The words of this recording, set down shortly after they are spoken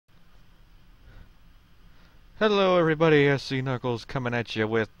Hello everybody, SC Knuckles coming at you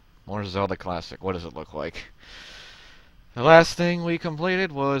with more Zelda Classic. What does it look like? The last thing we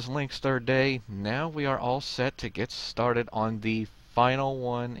completed was Link's third day. Now we are all set to get started on the final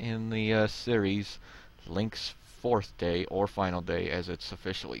one in the series, Link's fourth day, or final day as it's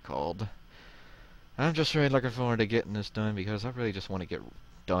officially called. I'm just really looking forward to getting this done because I really just want to get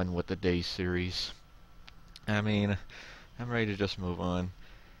done with the day series. I mean, I'm ready to just move on.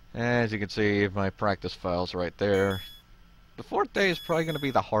 As you can see, my practice file's right there. The fourth day is probably going to be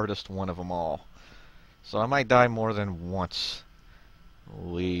the hardest one of them all. So I might die more than once.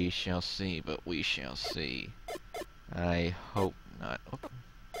 We shall see, but we shall see. I hope not. Oh.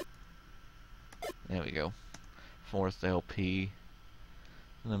 There we go. Fourth LP.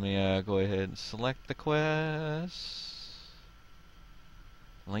 Let me go ahead and select the quest.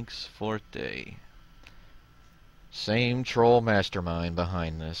 Link's fourth day. Same troll mastermind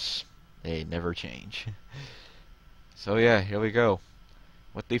behind this. They never change. So yeah, here we go.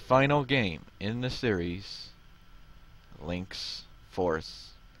 With the final game in the series, Link's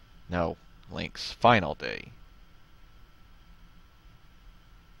final day.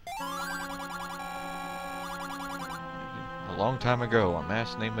 A long time ago, a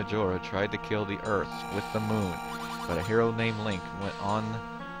mask named Majora tried to kill the Earth with the moon, but a hero named Link went on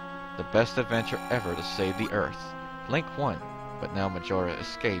the best adventure ever to save the Earth. Link won, but now Majora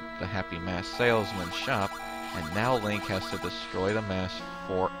escaped the Happy Mask salesman's shop, and now Link has to destroy the mask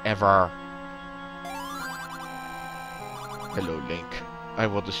forever. Hello, Link. I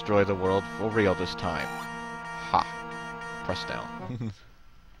will destroy the world for real this time. Ha! Press down.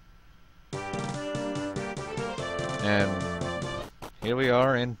 And here we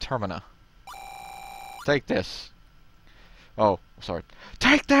are in Termina. Take this. Oh, sorry.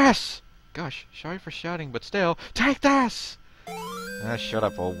 Take this! Gosh, sorry for shouting, but still, take this! Ah, shut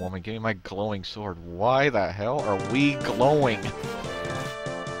up, old woman. Give me my glowing sword. Why the hell are we glowing?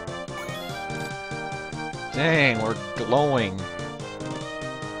 Dang, we're glowing.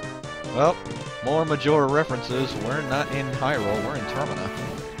 Well, more Majora references. We're not in Hyrule, we're in Termina.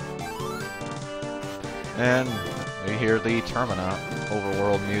 And we hear the Termina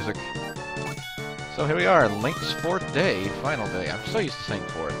overworld music. So here we are, Link's fourth day, final day. I'm so used to saying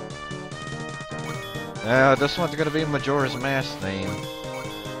fourth. This one's gonna be Majora's Mask theme.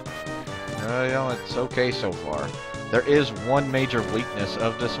 You know, it's okay so far. There is one major weakness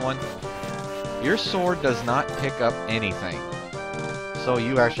of this one. Your sword does not pick up anything. So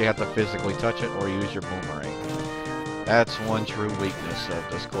you actually have to physically touch it or use your boomerang. That's one true weakness of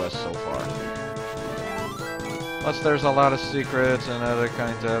this quest so far. Plus there's a lot of secrets and other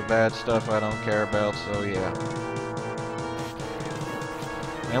kinds of bad stuff I don't care about, so yeah.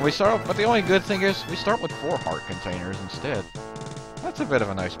 And we start off, but the only good thing is we start with 4 heart containers instead. That's a bit of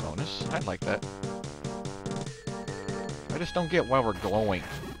a nice bonus. I'd like that. I just don't get why we're glowing.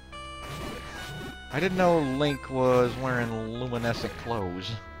 I didn't know Link was wearing luminescent clothes.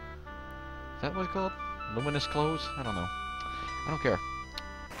 Is that what it's called? Luminous clothes? I don't know. I don't care.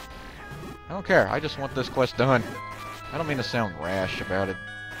 I don't care. I just want this quest done. I don't mean to sound rash about it.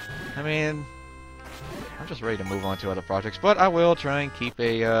 I mean, I'm just ready to move on to other projects, but I will try and keep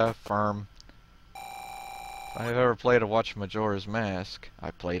a firm. If I've ever played or watched Majora's Mask, I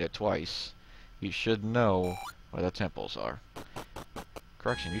played it twice. You should know where the temples are.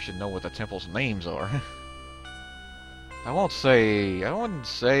 Correction, you should know what the temples' names are. I wouldn't say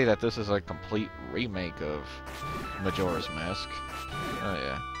that this is a complete remake of Majora's Mask. Oh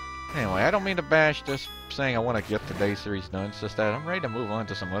yeah. Anyway, I don't mean to bash just saying I want to get the day series done. It's just that I'm ready to move on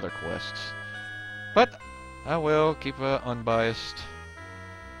to some other quests. But I will keep an unbiased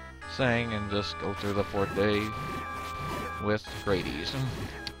saying and just go through the 4th day with great ease.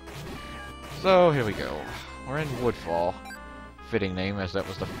 So here we go. We're in Woodfall. Fitting name, as that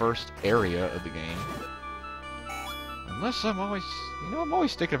was the first area of the game. Unless I'm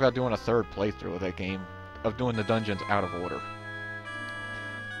always thinking about doing a 3rd playthrough of that game, of doing the dungeons out of order.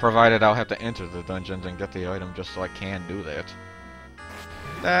 Provided I'll have to enter the dungeons and get the item just so I can do that.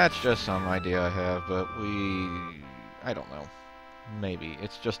 That's just some idea I have, but I don't know. Maybe.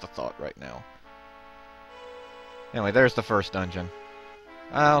 It's just a thought right now. Anyway, there's the first dungeon.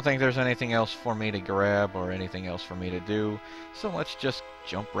 I don't think there's anything else for me to grab or anything else for me to do, so let's just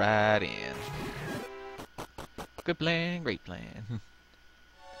jump right in. Good plan, great plan.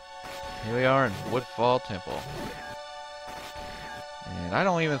 Here we are in Woodfall Temple. And I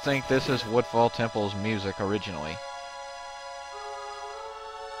don't even think this is Woodfall Temple's music originally.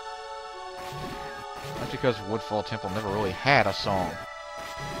 That's because Woodfall Temple never really had a song.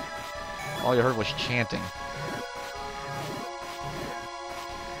 All you heard was chanting.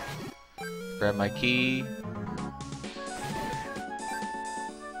 Grab my key.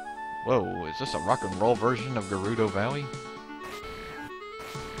 Whoa, is this a rock and roll version of Gerudo Valley?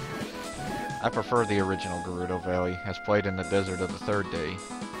 I prefer the original Gerudo Valley, as played in the desert of the third day.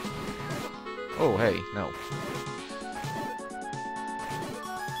 Oh, hey, no.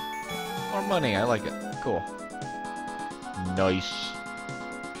 More money, I like it. Cool. Nice.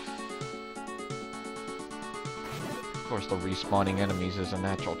 Of course, the respawning enemies is a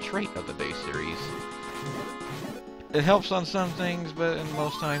natural trait of the Day series. It helps on some things, but in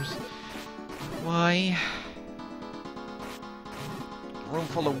most times... Why? Room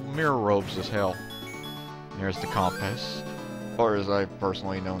full of mirror robes is hell. There's the compass. Or as I've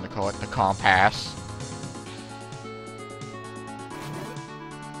personally known to call it, the compass.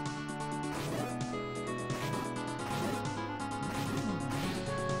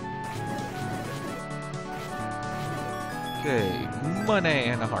 Okay, money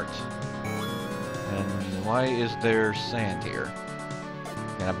and a heart. And why is there sand here?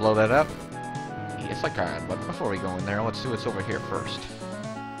 Can I blow that up? Yes, I can, but before we go in there, let's see what's over here first.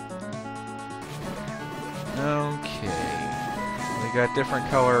 Okay. We got different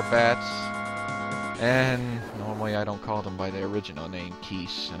color bats. And normally I don't call them by their original name,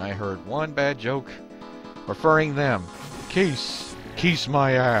 Keese. And I heard one bad joke referring them. Keese. Keese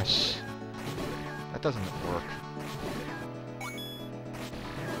my ass. That doesn't work.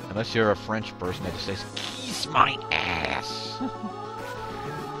 Unless you're a French person that just says, kiss my ass.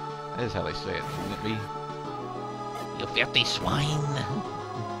 That is how they say it, wouldn't it be? You filthy swine.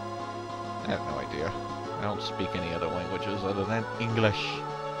 I have no idea. I don't speak any other languages other than English.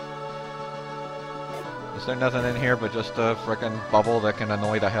 Is there nothing in here but just a frickin' bubble that can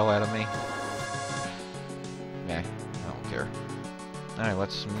annoy the hell out of me? Nah, I don't care. Alright,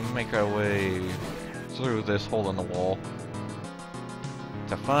 let's make our way through this hole in the wall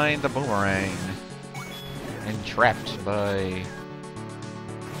to find the boomerang, entrapped by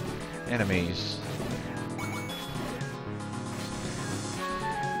enemies.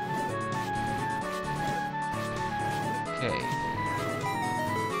 Okay.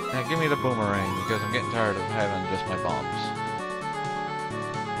 Now give me the boomerang, because I'm getting tired of having just my bombs.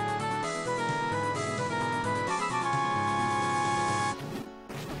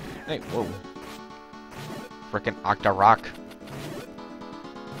 Hey, whoa. Frickin' Octa-Rock.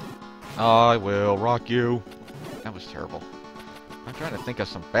 I will rock you. That was terrible. I'm trying to think of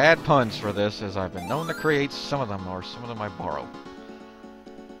some bad puns for this, as I've been known to create some of them, or some of them I borrow.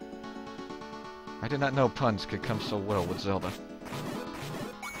 I did not know puns could come so well with Zelda.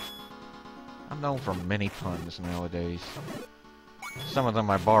 I'm known for many puns nowadays. Some of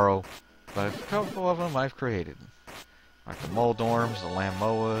them I borrow, but a couple of them I've created. Like the Moldorms, the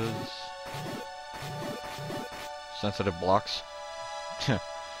Lamoas, sensitive blocks.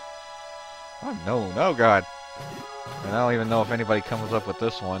 Oh no, no god. And I don't even know if anybody comes up with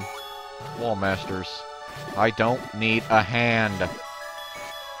this one. Wall Masters. I don't need a hand.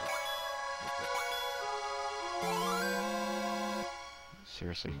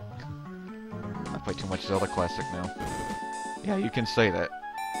 Seriously. I play too much Zelda Classic now. Yeah, you can say that.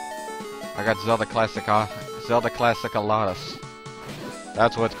 I got Zelda Classic, Zelda Classic Alatus.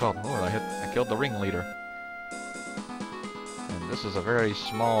 That's what it's called. Oh, I killed the ringleader. And this is a very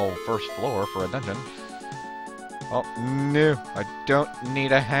small first floor for a dungeon. Oh, no. I don't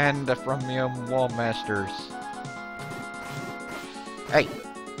need a hand from you, Wall Masters. Hey!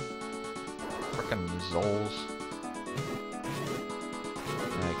 Frickin' Zols.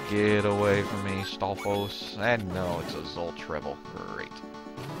 Get away from me, Stolfos. And no, it's a Zol Treble. Great.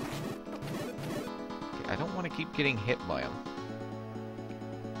 Okay, I don't want to keep getting hit by him.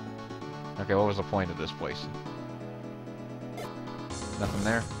 Okay, what was the point of this place? Nothing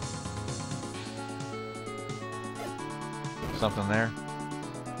there? Something there?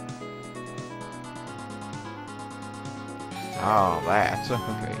 Oh, that's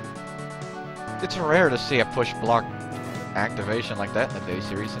okay. It's rare to see a push block activation like that in the Day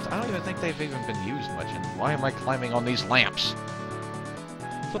series, since I don't even think they've even been used much. And why am I climbing on these lamps?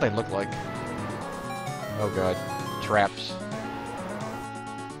 That's what they look like. Oh god, traps.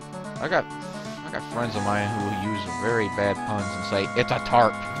 I got friends of mine who use very bad puns and say it's a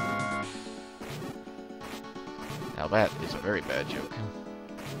tarp. Now that is a very bad joke.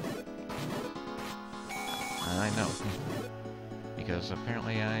 I know, because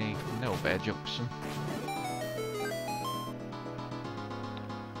apparently I know bad jokes.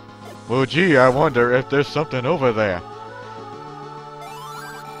 Well, gee, I wonder if there's something over there.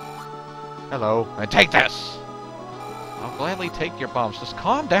 Hello, and take this! I'll gladly take your bombs. Just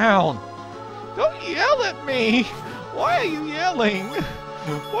calm down! Don't yell at me! Why are you yelling?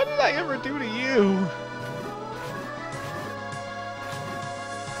 What did I ever do to you?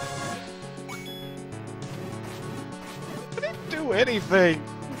 do anything.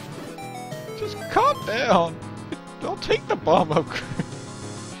 Just calm down. Don't take the bomb up.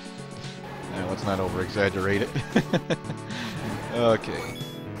 Now, let's not over-exaggerate it. Okay.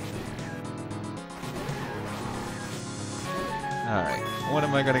 Alright, what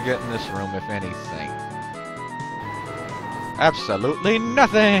am I gonna get in this room, if anything? Absolutely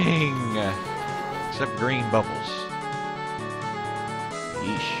nothing! Except green bubbles.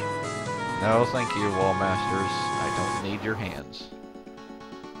 Yeesh. No, thank you, Wall Masters. I don't need your hands.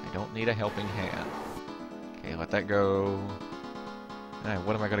 I don't need a helping hand. Okay, let that go. Alright,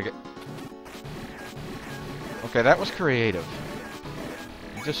 what am I gonna get? Okay, that was creative.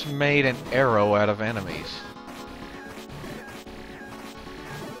 You just made an arrow out of enemies.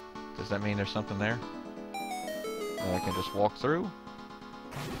 Does that mean there's something there that I can just walk through?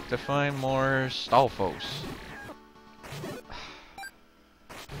 To find more Stalfos.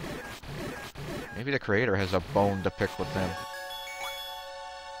 Maybe the creator has a bone to pick with them.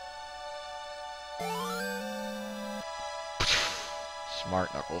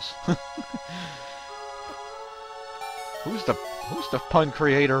 Smart Knuckles. Who's the pun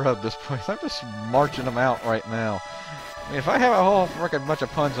creator of this place? I'm just marching them out right now. I mean, if I have a whole frickin' bunch of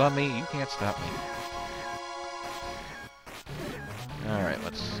puns on me, you can't stop me. Alright,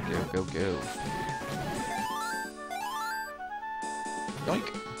 let's go. Yoink!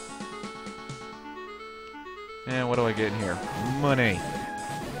 And what do I get in here? Money!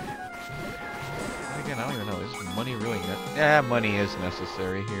 Again, I don't even know, is money really yeah, money is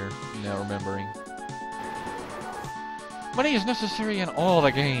necessary here. Now remembering. Money is necessary in all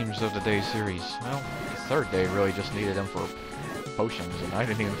the games of the Day series. Well, the third day really just needed them for potions, and I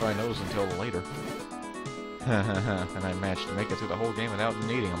didn't even find those until later. And I managed to make it through the whole game without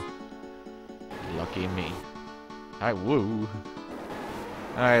needing them. Lucky me. I woo.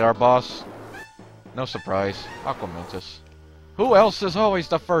 Alright, our boss. No surprise. Aquamentus. Who else is always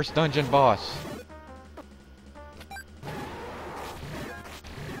the first dungeon boss?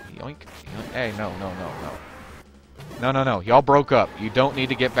 Yoink. Yoink. Hey, no. No. Y'all broke up. You don't need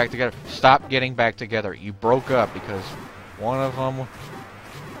to get back together. Stop getting back together. You broke up because one of them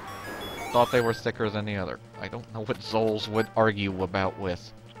thought they were thicker than the other. I don't know what Zols would argue about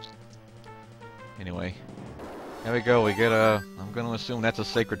with. Anyway. There we go. We get a... I'm going to assume that's a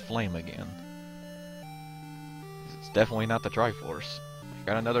Sacred Flame again. It's definitely not the Triforce. We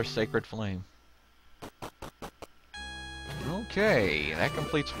got another Sacred Flame. Okay. That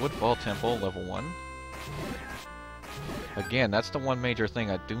completes Woodfall Temple, level 1. Again, that's the one major thing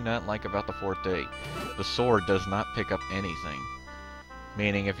I do not like about the 4th day. The sword does not pick up anything.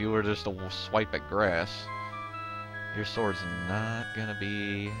 Meaning, if you were just to swipe at grass, your sword's not gonna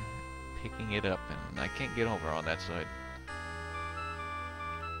be picking it up, and I can't get over on that side.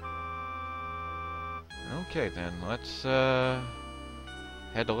 Okay then, let's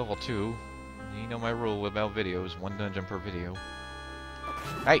head to level 2. You know my rule about videos, 1 dungeon per video.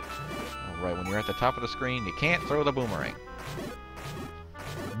 Hey! Alright, when you're at the top of the screen, you can't throw the boomerang.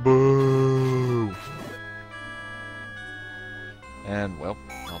 Boo! And, well,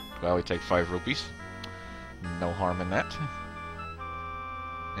 I'll probably take 5 rupees. No harm in that.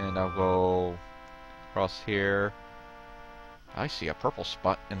 And I'll go across here. I see a purple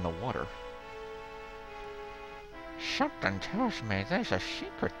spot in the water. Something tells me there's a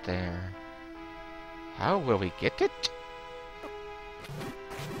secret there. How will we get it?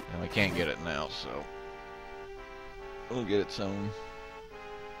 And we can't get it now, so we'll get it soon.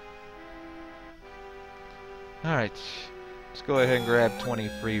 Alright, let's go ahead and grab 20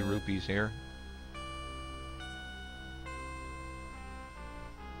 free rupees here.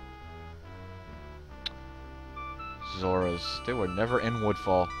 Zoras, they were never in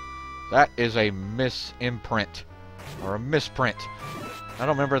Woodfall. That is a misimprint. Or a misprint. I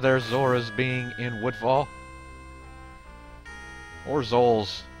don't remember their Zoras being in Woodfall. Or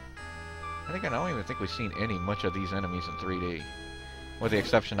Zols. I don't even think we've seen much of these enemies in 3D. With the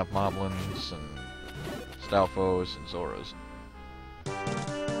exception of Moblins and Stalfos and Zoras.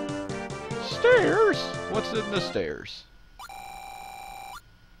 Stairs? What's in the stairs?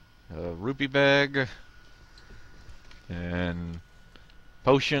 A rupee bag. And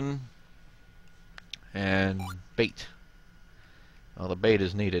potion. And bait. Well, the bait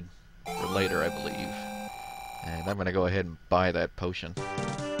is needed for later, I believe. And I'm going to go ahead and buy that potion.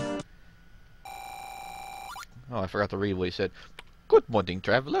 Oh, I forgot to read what he said. Good morning,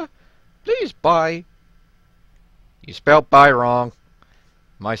 traveler. Please buy. You spelled buy wrong.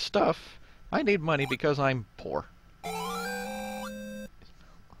 My stuff. I need money because I'm poor.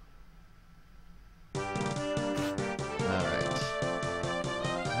 Alright.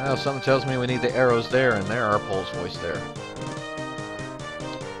 Well, something tells me we need the arrows there, and there are Pole's voice there.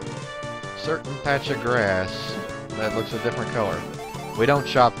 certain patch of grass that looks a different color. We don't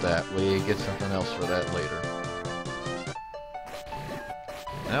chop that. We get something else for that later.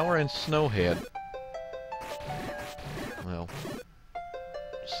 Now we're in Snowhead. Well,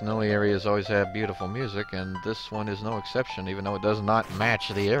 snowy areas always have beautiful music, and this one is no exception, even though it does not match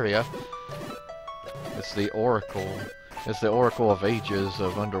the area. It's the Oracle. It's the Oracle of Ages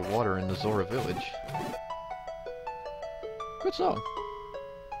of underwater in the Zora Village. Good song.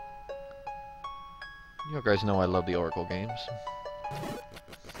 You guys know I love the Oracle games.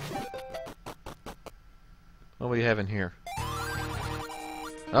 What do we have in here?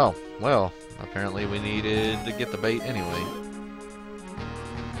 Oh, well, apparently we needed to get the bait anyway.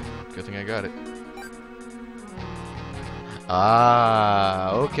 Good thing I got it.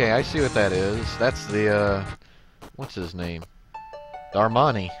 Ah, okay, I see what that is. That's the, what's his name?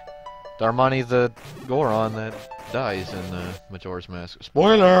 Darmani. Darmani the Goron that dies in Majora's Mask.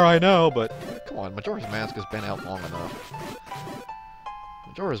 Spoiler, I know, but come on, Majora's Mask has been out long enough.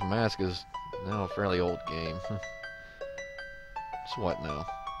 Majora's Mask is now a fairly old game. It's what now?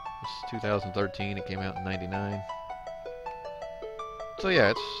 It's 2013, it came out in 99. So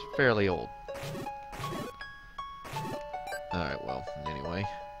yeah, it's fairly old. Alright, well, anyway.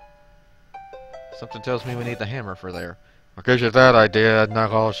 Something tells me we need the hammer for there. What gives you that idea,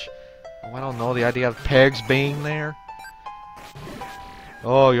 Knuckles? Oh, I don't know, the idea of pegs being there?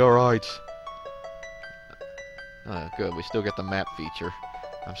 Oh, you're right. Good, we still get the map feature.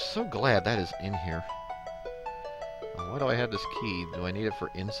 I'm so glad that is in here. Why do I have this key? Do I need it for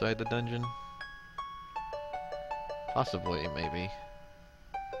inside the dungeon? Possibly, maybe.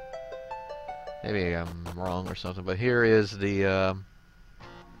 Maybe I'm wrong or something, but here is the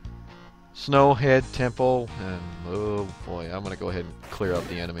Snowhead Temple, and oh boy, I'm gonna go ahead and clear out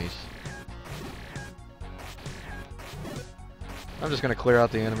the enemies. I'm just gonna clear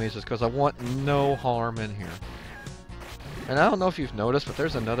out the enemies just because I want no harm in here. And I don't know if you've noticed, but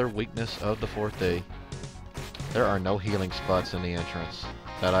there's another weakness of the 4th day. There are no healing spots in the entrance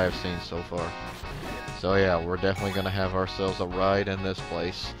that I have seen so far. So yeah, we're definitely gonna have ourselves a ride in this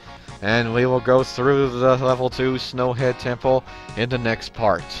place. And we will go through the level 2 Snowhead Temple in the next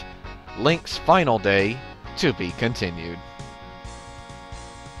part. Link's final day to be continued.